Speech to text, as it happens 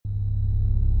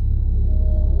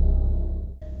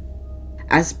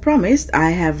As promised,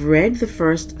 I have read the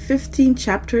first 15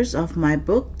 chapters of my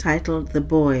book titled The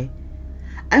Boy.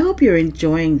 I hope you're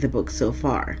enjoying the book so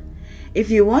far. If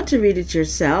you want to read it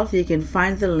yourself, you can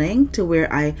find the link to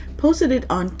where I posted it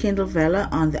on Kindle Vella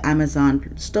on the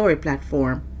Amazon Story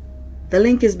platform. The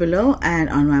link is below and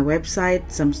on my website,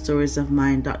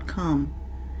 somestoriesofmine.com.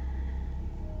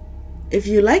 If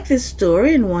you like this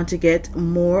story and want to get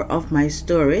more of my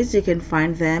stories, you can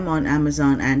find them on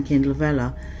Amazon and Kindle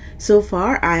Vella. So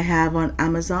far, I have on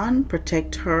Amazon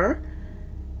Protect Her,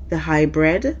 The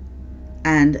Hybrid,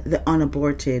 and The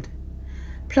Unaborted,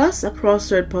 plus a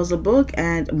crossword puzzle book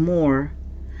and more.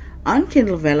 On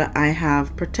Kindle Vella, I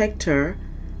have Protect Her,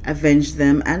 Avenge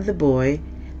Them, and The Boy.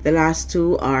 The last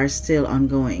two are still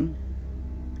ongoing.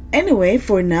 Anyway,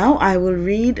 for now, I will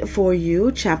read for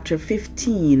you chapter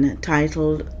 15,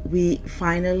 titled We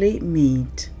Finally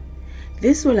Meet.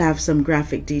 This will have some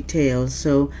graphic details,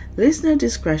 so listener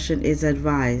discretion is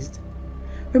advised.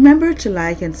 Remember to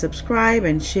like and subscribe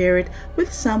and share it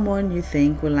with someone you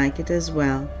think will like it as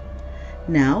well.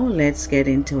 Now, let's get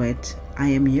into it. I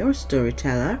am your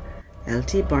storyteller,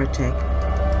 L.T. Bartek.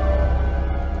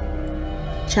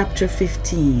 Chapter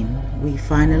 15, We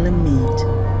Finally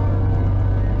Meet.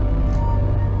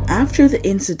 After the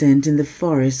incident in the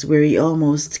forest where he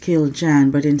almost killed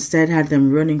Jan but instead had them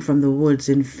running from the woods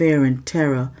in fear and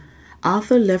terror,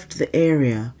 Arthur left the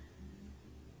area.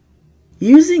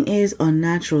 Using his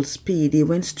unnatural speed, he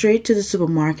went straight to the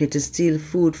supermarket to steal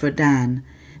food for Dan.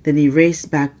 Then he raced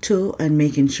back to, and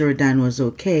making sure Dan was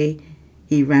okay,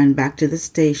 he ran back to the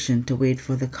station to wait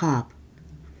for the cop.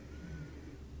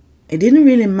 It didn't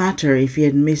really matter if he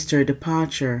had missed her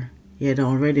departure. He had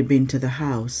already been to the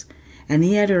house, and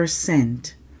he had her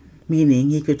scent, meaning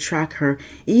he could track her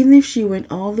even if she went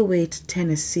all the way to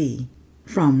Tennessee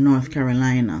from North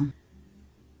Carolina.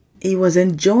 He was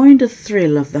enjoying the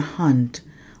thrill of the hunt,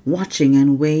 watching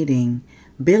and waiting,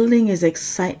 building his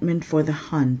excitement for the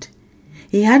hunt.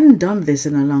 He hadn't done this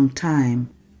in a long time.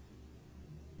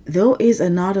 Though his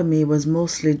anatomy was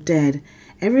mostly dead,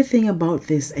 everything about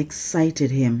this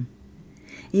excited him.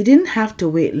 He didn't have to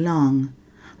wait long.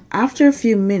 After a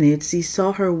few minutes, he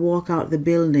saw her walk out the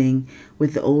building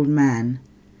with the old man.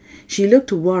 She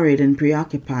looked worried and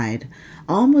preoccupied,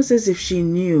 almost as if she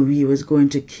knew he was going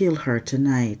to kill her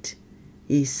tonight.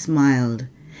 He smiled,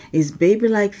 his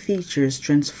baby-like features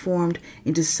transformed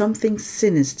into something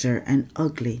sinister and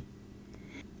ugly.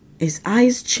 His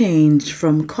eyes changed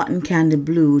from cotton candy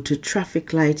blue to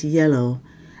traffic light yellow,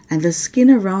 and the skin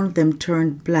around them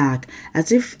turned black as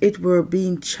if it were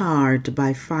being charred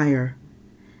by fire.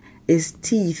 His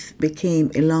teeth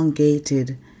became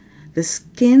elongated. The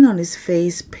skin on his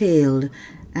face paled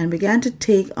and began to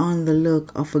take on the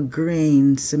look of a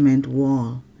grained cement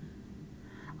wall.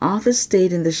 Arthur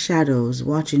stayed in the shadows,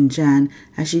 watching Jan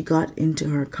as she got into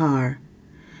her car.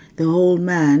 The old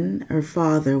man, her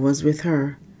father, was with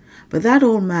her, but that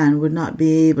old man would not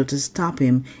be able to stop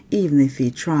him even if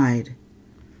he tried.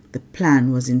 The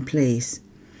plan was in place.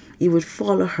 He would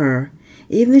follow her.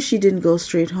 Even if she didn't go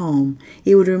straight home,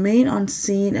 he would remain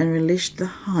unseen and relish the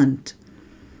hunt.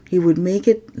 He would make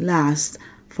it last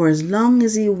for as long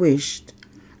as he wished,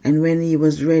 and when he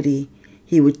was ready,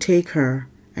 he would take her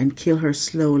and kill her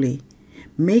slowly,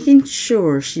 making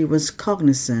sure she was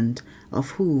cognizant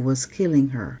of who was killing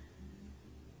her.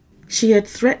 She had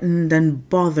threatened and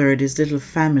bothered his little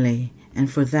family, and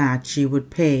for that she would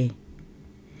pay.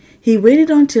 He waited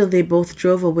until they both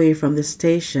drove away from the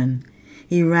station.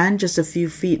 He ran just a few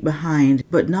feet behind,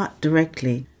 but not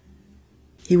directly.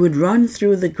 He would run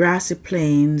through the grassy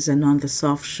plains and on the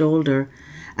soft shoulder,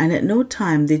 and at no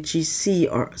time did she see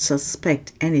or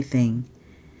suspect anything.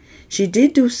 She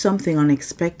did do something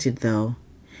unexpected, though.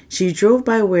 She drove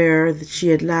by where she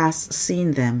had last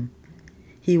seen them.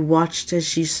 He watched as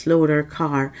she slowed her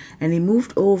car, and he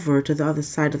moved over to the other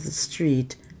side of the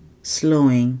street,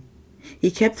 slowing.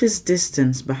 He kept his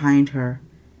distance behind her.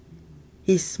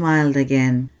 He smiled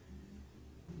again,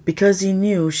 because he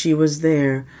knew she was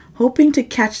there, hoping to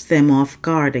catch them off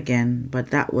guard again,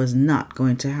 but that was not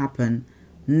going to happen.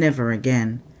 Never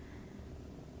again.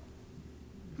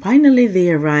 Finally,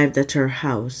 they arrived at her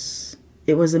house.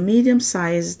 It was a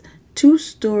medium-sized,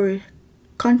 2-story,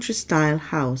 country-style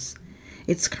house.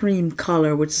 Its cream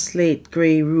color with slate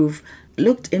gray roof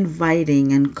looked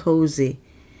inviting and cozy.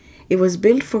 It was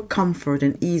built for comfort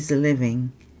and easy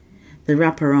living. The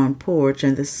wraparound porch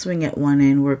and the swing at one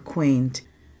end were quaint.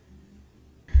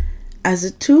 As the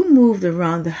two moved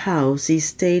around the house, he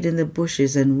stayed in the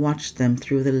bushes and watched them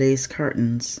through the lace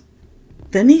curtains.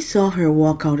 Then he saw her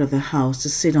walk out of the house to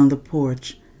sit on the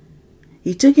porch.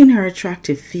 He took in her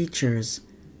attractive features.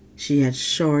 She had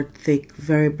short, thick,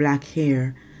 very black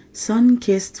hair,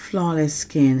 sun-kissed, flawless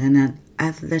skin, and an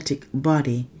athletic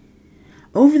body.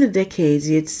 Over the decades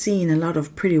he had seen a lot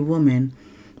of pretty women,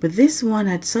 but this one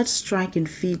had such striking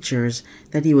features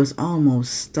that he was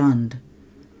almost stunned.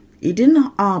 He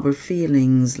didn't harbor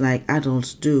feelings like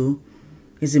adults do.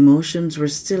 His emotions were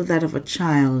still that of a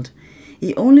child.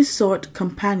 He only sought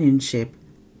companionship,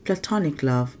 platonic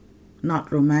love,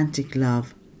 not romantic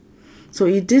love. So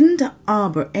he didn't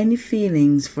harbor any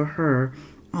feelings for her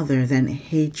other than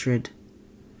hatred.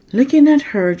 Looking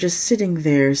at her just sitting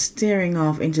there staring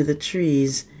off into the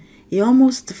trees, he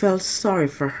almost felt sorry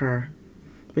for her.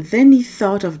 But then he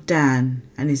thought of Dan,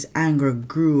 and his anger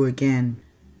grew again.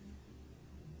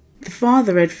 The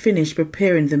father had finished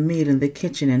preparing the meal in the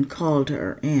kitchen and called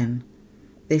her in.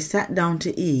 They sat down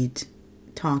to eat,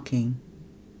 talking.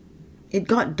 It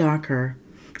got darker,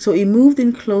 so he moved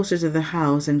in closer to the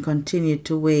house and continued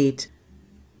to wait,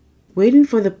 waiting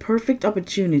for the perfect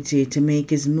opportunity to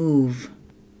make his move.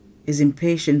 His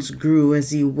impatience grew as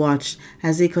he watched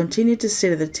as they continued to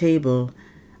sit at the table,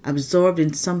 absorbed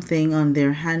in something on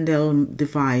their handheld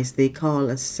device they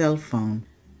call a cell phone.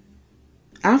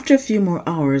 After a few more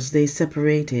hours, they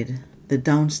separated. The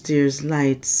downstairs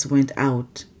lights went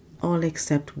out, all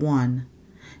except one.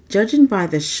 Judging by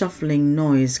the shuffling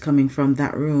noise coming from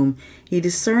that room, he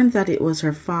discerned that it was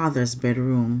her father's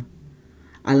bedroom.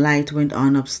 A light went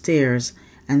on upstairs,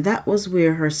 and that was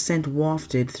where her scent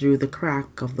wafted through the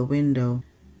crack of the window.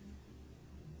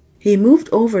 He moved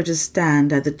over to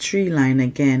stand at the tree line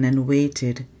again and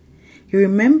waited. He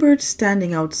remembered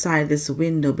standing outside this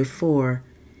window before.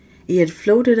 He had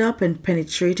floated up and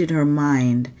penetrated her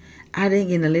mind, adding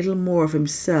in a little more of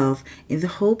himself in the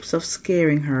hopes of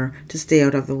scaring her to stay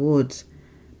out of the woods.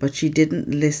 But she didn't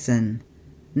listen.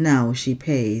 Now she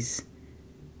pays.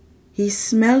 He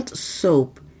smelt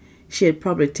soap. She had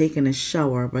probably taken a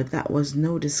shower, but that was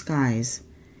no disguise.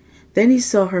 Then he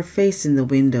saw her face in the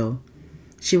window.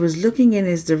 She was looking in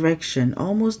his direction,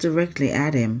 almost directly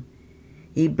at him.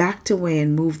 He backed away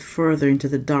and moved further into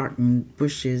the darkened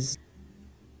bushes.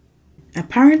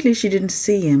 Apparently she didn't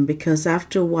see him because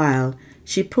after a while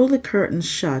she pulled the curtains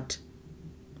shut,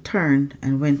 turned,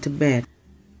 and went to bed.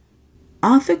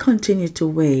 Arthur continued to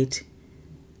wait.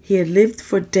 He had lived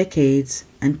for decades,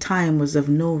 and time was of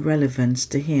no relevance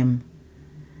to him.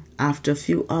 After a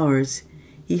few hours,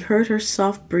 he heard her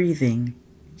soft breathing.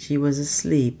 She was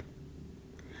asleep.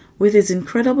 With his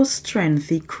incredible strength,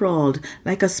 he crawled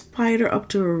like a spider up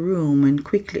to her room and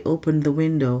quickly opened the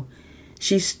window.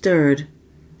 She stirred,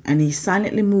 and he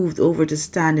silently moved over to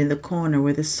stand in the corner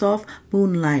where the soft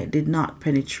moonlight did not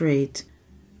penetrate.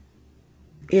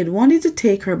 He had wanted to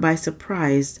take her by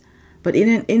surprise, but in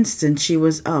an instant she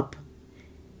was up.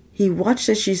 He watched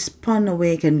as she spun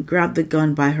awake and grabbed the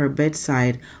gun by her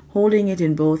bedside, holding it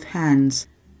in both hands.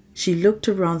 She looked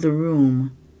around the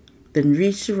room, then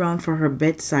reached around for her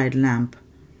bedside lamp.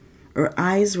 Her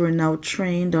eyes were now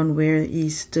trained on where he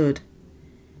stood.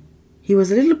 He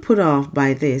was a little put off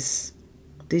by this.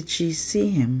 Did she see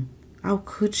him? How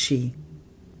could she?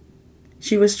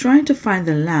 She was trying to find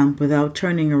the lamp without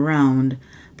turning around,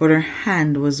 but her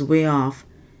hand was way off.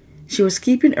 She was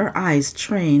keeping her eyes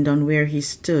trained on where he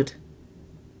stood.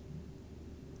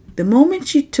 The moment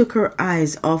she took her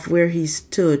eyes off where he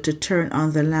stood to turn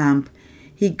on the lamp,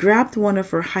 he grabbed one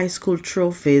of her high school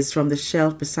trophies from the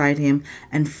shelf beside him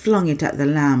and flung it at the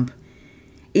lamp.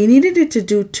 He needed it to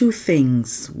do two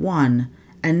things. One,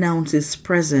 announce his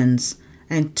presence,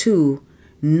 and two,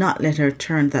 not let her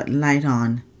turn that light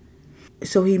on.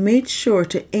 So he made sure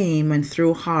to aim and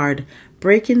throw hard,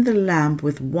 breaking the lamp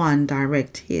with one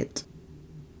direct hit.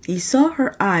 He saw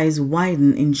her eyes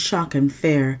widen in shock and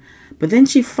fear, but then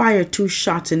she fired 2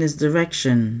 shots in his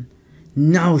direction.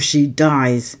 "Now she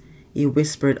dies," he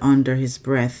whispered under his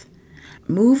breath.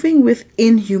 Moving with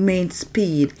inhumane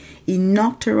speed, he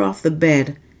knocked her off the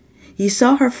bed. He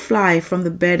saw her fly from the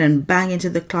bed and bang into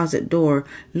the closet door,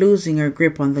 losing her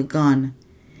grip on the gun.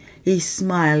 He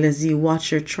smiled as he watched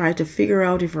her try to figure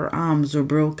out if her arms were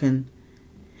broken.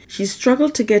 She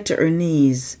struggled to get to her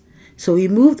knees, so he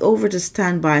moved over to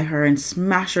stand by her and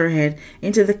smash her head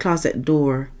into the closet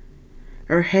door.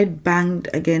 Her head banged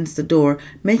against the door,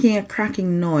 making a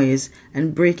cracking noise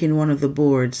and breaking one of the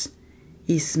boards.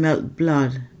 He smelt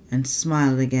blood and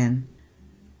smiled again.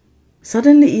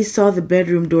 Suddenly he saw the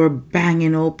bedroom door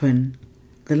banging open.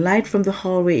 The light from the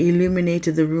hallway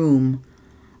illuminated the room.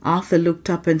 Arthur looked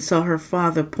up and saw her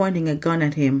father pointing a gun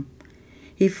at him.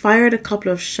 He fired a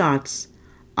couple of shots.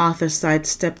 Arthur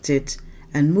sidestepped it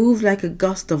and moved like a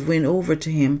gust of wind over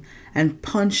to him and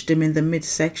punched him in the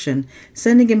midsection,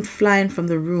 sending him flying from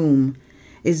the room.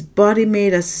 His body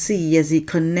made a sea as he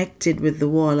connected with the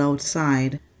wall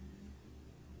outside.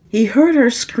 He heard her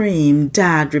scream,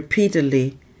 "Dad,"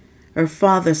 repeatedly. Her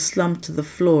father slumped to the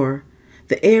floor.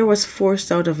 The air was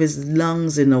forced out of his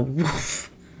lungs in a woof.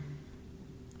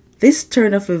 This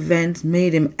turn of events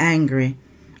made him angry.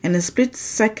 In a split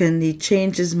second, he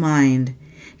changed his mind.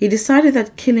 He decided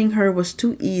that killing her was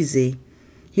too easy.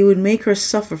 He would make her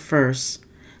suffer first.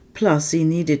 Plus, he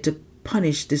needed to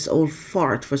punish this old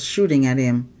fart for shooting at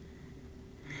him.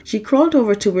 She crawled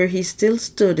over to where he still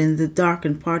stood in the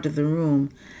darkened part of the room,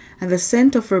 and the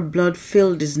scent of her blood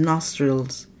filled his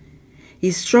nostrils.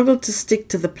 He struggled to stick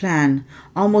to the plan,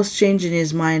 almost changing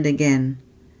his mind again.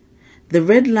 The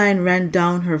red line ran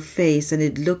down her face, and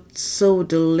it looked so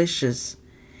delicious.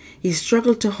 He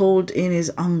struggled to hold in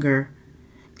his hunger,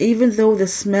 even though the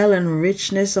smell and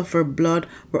richness of her blood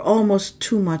were almost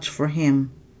too much for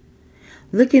him.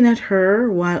 Looking at her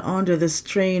while under the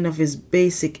strain of his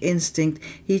basic instinct,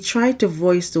 he tried to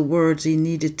voice the words he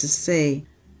needed to say.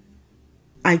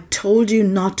 "I told you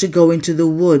not to go into the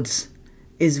woods."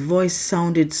 His voice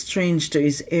sounded strange to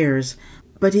his ears,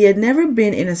 but he had never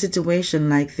been in a situation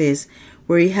like this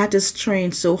where he had to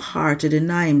strain so hard to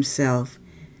deny himself.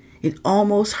 It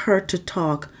almost hurt to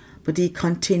talk, but he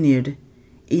continued.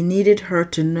 He needed her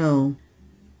to know.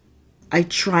 "I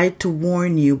tried to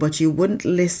warn you, but you wouldn't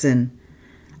listen.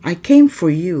 I came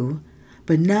for you,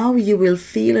 but now you will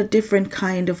feel a different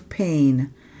kind of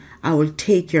pain. I will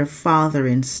take your father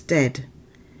instead."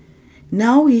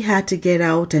 Now he had to get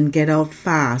out and get out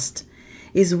fast.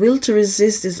 His will to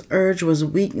resist his urge was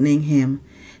weakening him,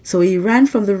 so he ran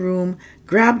from the room,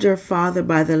 grabbed her father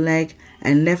by the leg,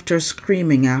 and left her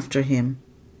screaming after him.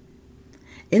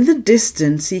 In the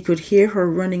distance, he could hear her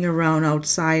running around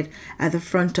outside at the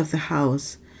front of the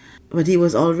house, but he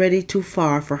was already too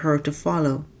far for her to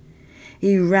follow.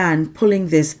 He ran, pulling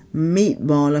this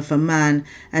meatball of a man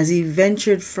as he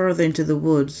ventured further into the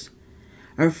woods.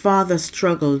 Her father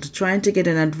struggled, trying to get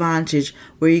an advantage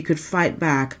where he could fight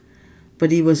back,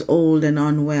 but he was old and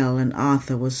unwell, and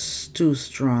Arthur was too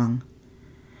strong.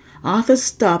 Arthur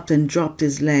stopped and dropped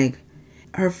his leg.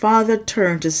 Her father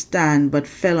turned to stand, but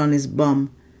fell on his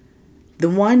bum. The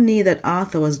one knee that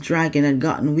Arthur was dragging had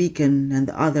gotten weakened, and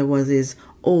the other was his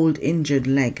old injured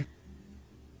leg.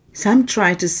 Sam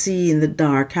tried to see in the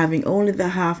dark, having only the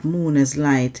half moon as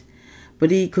light, but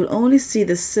he could only see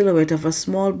the silhouette of a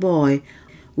small boy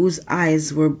whose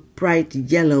eyes were bright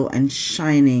yellow and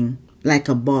shining like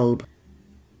a bulb.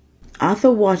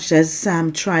 Arthur watched as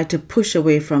Sam tried to push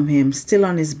away from him, still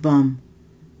on his bum.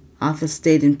 Arthur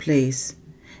stayed in place.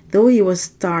 Though he was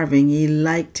starving, he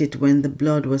liked it when the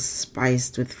blood was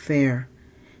spiced with fear,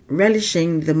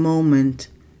 relishing the moment.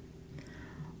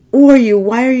 "Who are you?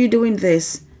 Why are you doing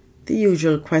this?" The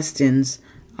usual questions.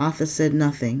 Arthur said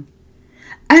nothing.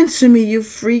 "Answer me, you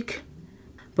freak!"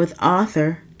 But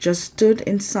Arthur just stood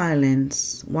in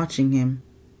silence, watching him.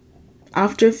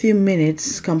 After a few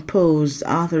minutes, composed,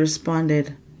 Arthur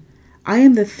responded, "I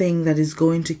am the thing that is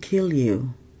going to kill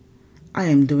you. I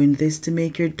am doing this to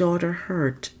make your daughter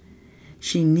hurt.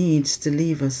 She needs to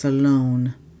leave us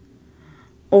alone."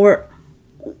 Or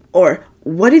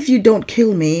what if you don't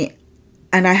kill me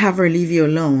and I have her leave you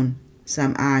alone?"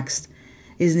 Sam asked,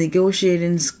 his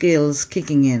negotiating skills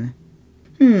kicking in.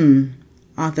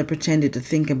 Arthur pretended to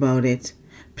think about it.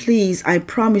 "Please, I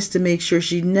promise to make sure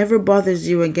she never bothers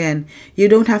you again. You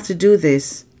don't have to do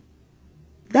this."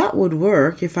 "That would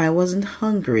work if I wasn't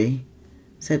hungry,"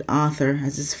 said Arthur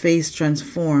as his face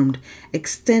transformed,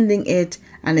 extending it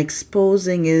and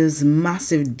exposing his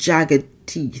massive jagged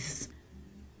teeth.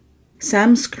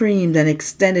 Sam screamed and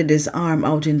extended his arm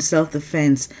out in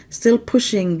self-defense, still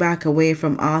pushing back away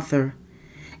from Arthur.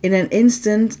 In an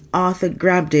instant, Arthur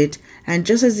grabbed it, and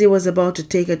just as he was about to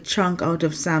take a chunk out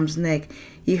of Sam's neck,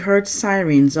 he heard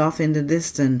sirens off in the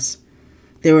distance.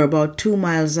 They were about 2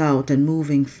 miles out and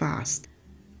moving fast.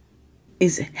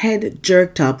 His head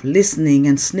jerked up, listening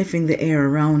and sniffing the air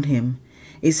around him.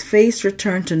 His face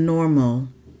returned to normal.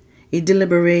 He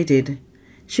deliberated.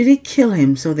 Should he kill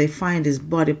him so they find his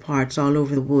body parts all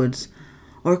over the woods?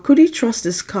 Or could he trust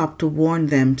this cop to warn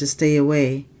them to stay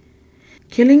away?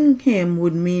 Killing him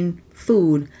would mean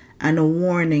food and a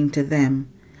warning to them,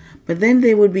 but then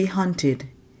they would be hunted.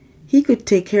 He could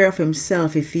take care of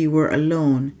himself if he were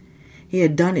alone. He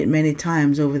had done it many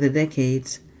times over the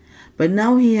decades. But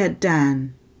now he had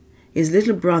Dan, his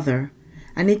little brother,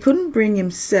 and he couldn't bring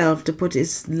himself to put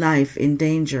his life in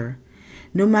danger,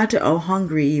 no matter how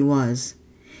hungry he was.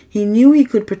 He knew he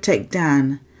could protect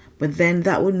Dan, but then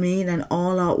that would mean an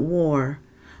all-out war,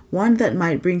 one that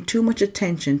might bring too much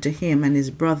attention to him and his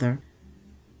brother.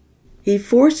 He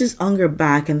forced his hunger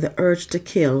back and the urge to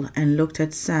kill and looked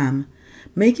at Sam,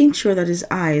 making sure that his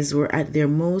eyes were at their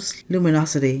most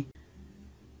luminosity.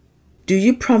 "Do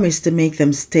you promise to make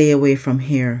them stay away from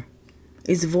here?"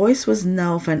 His voice was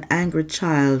now of an angry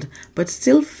child, but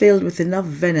still filled with enough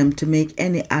venom to make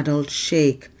any adult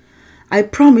shake. I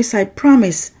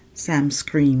promise, Sam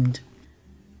screamed.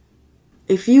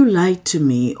 "If you lied to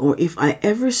me, or if I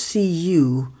ever see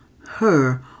you,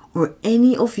 her, or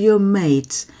any of your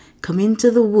mates come into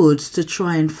the woods to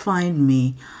try and find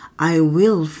me, I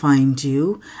will find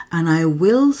you, and I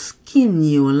will skin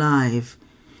you alive.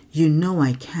 You know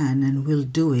I can and will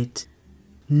do it.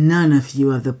 None of you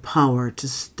have the power to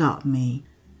stop me."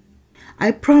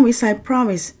 I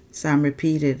promise, Sam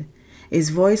repeated. His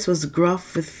voice was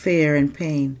gruff with fear and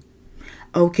pain.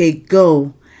 "Okay,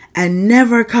 go, and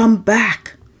never come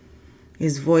back."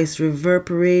 His voice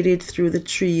reverberated through the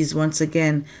trees once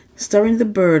again, stirring the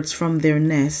birds from their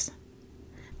nest.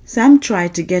 Sam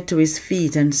tried to get to his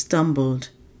feet and stumbled.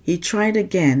 He tried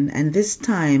again, and this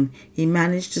time he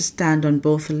managed to stand on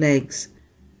both legs.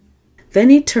 Then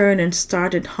he turned and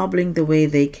started hobbling the way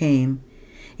they came.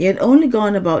 He had only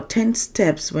gone about 10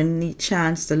 steps when he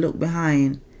chanced to look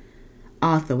behind.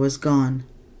 Arthur was gone,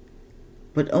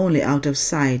 but only out of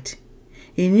sight.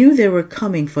 He knew they were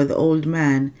coming for the old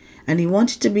man, and he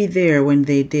wanted to be there when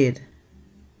they did.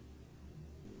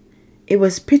 It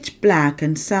was pitch black,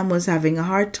 and Sam was having a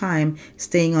hard time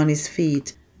staying on his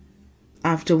feet.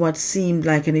 After what seemed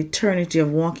like an eternity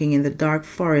of walking in the dark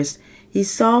forest, he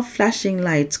saw flashing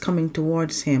lights coming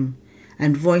towards him,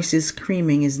 and voices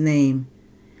screaming his name.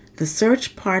 The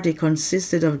search party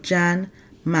consisted of Jan,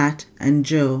 Matt, and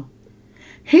Joe.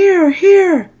 "Here,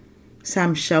 here!"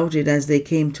 Sam shouted as they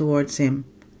came towards him.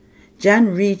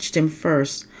 Jan reached him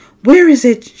first. "Where is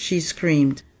it?" she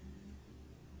screamed.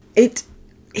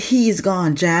 He's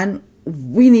gone, Jan.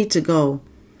 We need to go."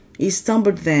 He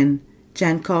stumbled then.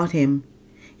 Jan caught him.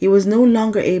 He was no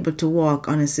longer able to walk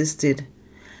unassisted.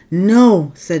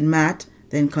 "No," said Matt,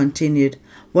 then continued.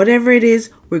 "Whatever it is,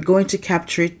 we're going to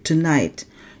capture it tonight."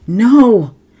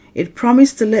 "No! It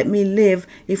promised to let me live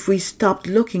if we stopped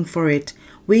looking for it.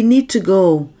 We need to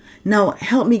go. Now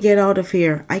help me get out of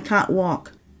here. I can't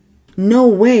walk." "No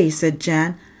way," said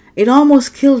Jan. "It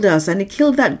almost killed us, and it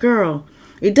killed that girl.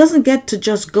 It doesn't get to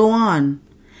just go on."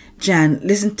 "Jan,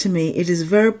 listen to me. It is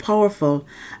very powerful.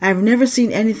 I've never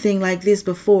seen anything like this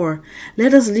before.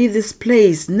 Let us leave this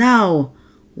place now,"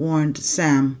 warned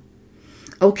Sam.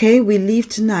 "Okay, we leave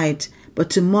tonight,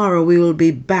 but tomorrow we will be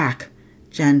back,"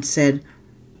 Jan said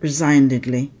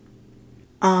resignedly.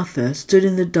 Arthur stood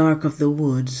in the dark of the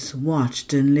woods,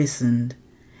 watched and listened.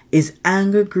 His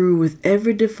anger grew with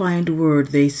every defiant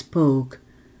word they spoke.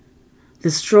 The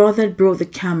straw that broke the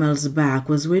camel's back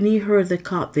was when he heard the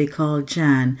cop they called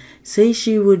Jan say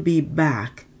she would be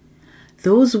back.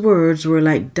 Those words were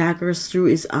like daggers through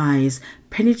his eyes,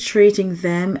 penetrating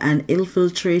them and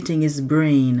infiltrating his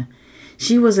brain.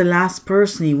 She was the last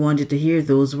person he wanted to hear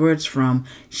those words from.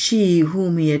 She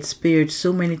whom he had spared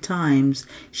so many times.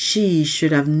 She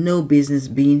should have no business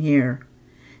being here.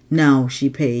 Now she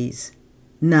pays.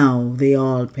 Now they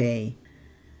all pay.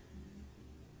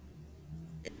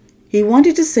 He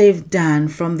wanted to save Dan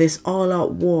from this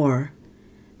all-out war.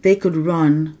 They could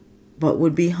run, but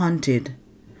would be hunted.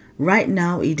 Right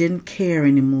now he didn't care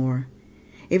anymore.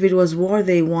 If it was war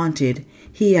they wanted,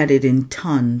 he had it in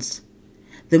tons.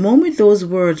 The moment those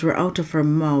words were out of her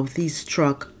mouth, he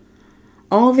struck.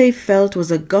 All they felt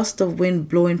was a gust of wind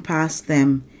blowing past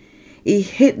them. He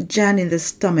hit Jan in the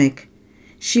stomach.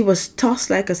 She was tossed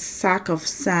like a sack of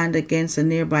sand against a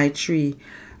nearby tree.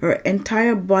 Her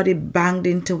entire body banged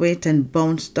into it and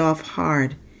bounced off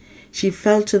hard. She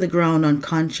fell to the ground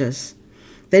unconscious.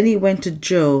 Then he went to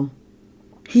Joe.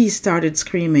 He started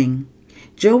screaming.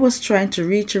 Joe was trying to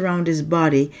reach around his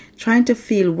body, trying to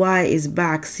feel why his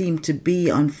back seemed to be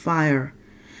on fire.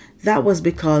 That was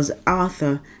because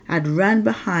Arthur had ran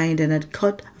behind and had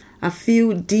cut a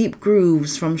few deep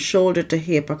grooves from shoulder to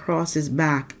hip across his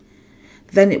back.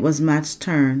 Then it was Matt's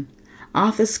turn.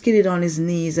 Arthur skidded on his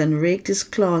knees and raked his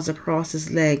claws across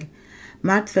his leg.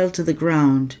 Matt fell to the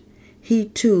ground. He,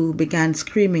 too, began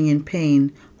screaming in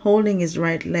pain, holding his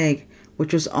right leg,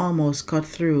 which was almost cut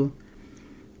through.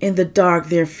 In the dark,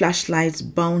 their flashlights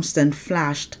bounced and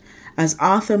flashed as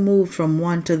Arthur moved from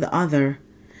one to the other.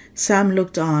 Sam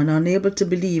looked on, unable to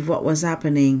believe what was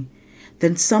happening.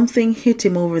 Then something hit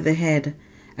him over the head,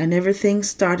 and everything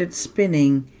started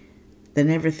spinning. Then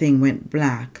everything went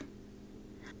black.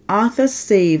 Arthur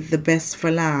saved the best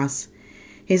for last.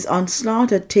 His onslaught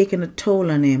had taken a toll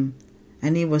on him,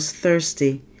 and he was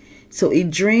thirsty. So he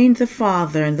drained the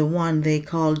father and the one they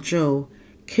called Joe,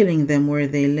 killing them where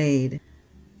they laid.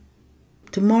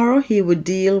 Tomorrow he would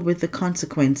deal with the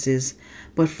consequences,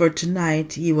 but for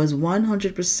tonight he was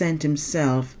 100%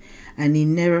 himself, and he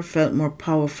never felt more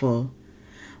powerful.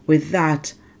 With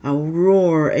that, a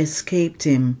roar escaped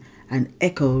him and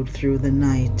echoed through the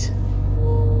night.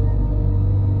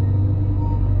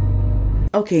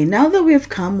 Okay, now that we've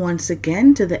come once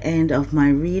again to the end of my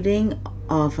reading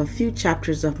of a few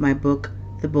chapters of my book,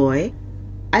 The Boy,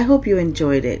 I hope you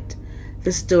enjoyed it.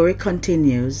 The story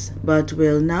continues, but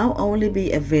will now only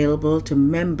be available to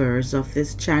members of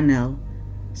this channel.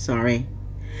 Sorry.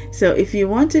 So if you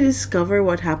want to discover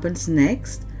what happens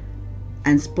next,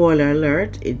 and spoiler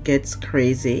alert, it gets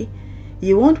crazy,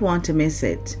 you won't want to miss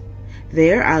it.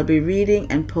 There I'll be reading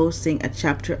and posting a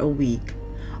chapter a week.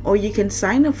 Or you can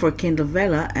sign up for Kindle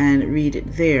Vella and read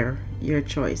it there, your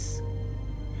choice.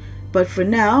 But for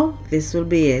now, this will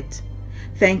be it.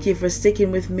 Thank you for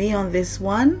sticking with me on this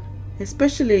one,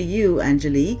 especially you,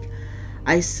 Angelique.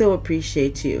 I so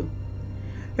appreciate you.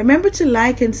 Remember to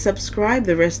like and subscribe,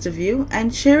 the rest of you,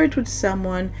 and share it with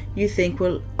someone you think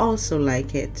will also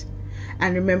like it.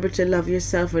 And remember to love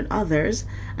yourself and others,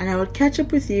 and I will catch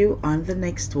up with you on the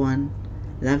next one.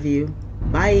 Love you.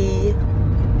 Bye.